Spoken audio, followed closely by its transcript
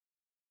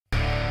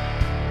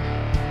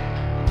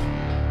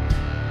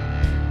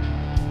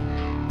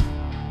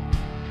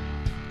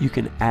You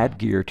can add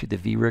gear to the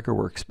vRigger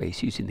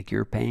workspace using the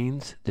gear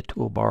panes, the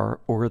toolbar,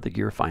 or the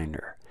gear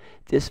finder.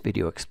 This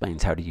video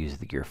explains how to use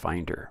the gear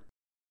finder.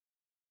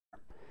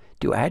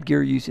 To add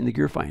gear using the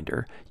gear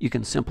finder, you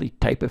can simply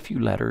type a few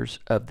letters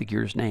of the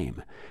gear's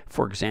name.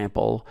 For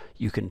example,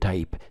 you can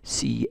type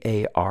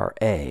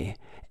CARA,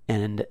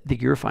 and the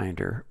gear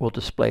finder will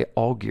display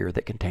all gear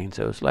that contains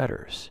those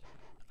letters.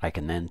 I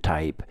can then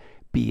type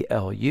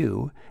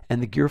BLU,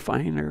 and the gear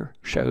finder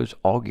shows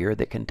all gear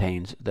that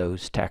contains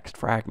those text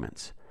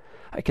fragments.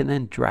 I can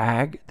then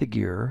drag the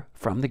gear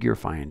from the gear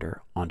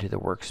finder onto the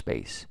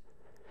workspace.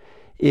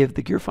 If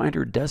the gear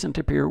finder doesn't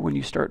appear when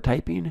you start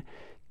typing,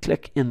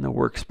 click in the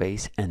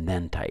workspace and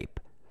then type.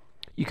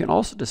 You can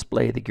also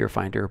display the gear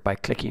finder by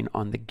clicking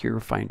on the gear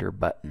finder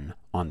button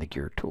on the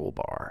gear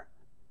toolbar.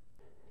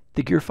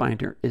 The gear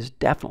finder is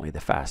definitely the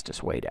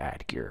fastest way to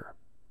add gear.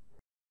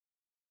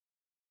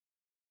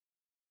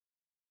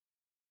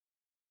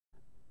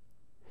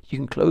 You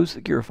can close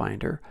the gear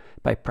finder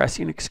by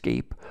pressing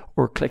Escape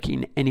or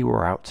clicking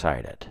anywhere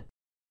outside it.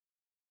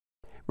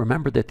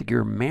 Remember that the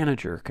gear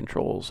manager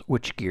controls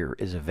which gear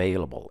is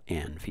available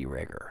in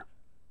vRigger.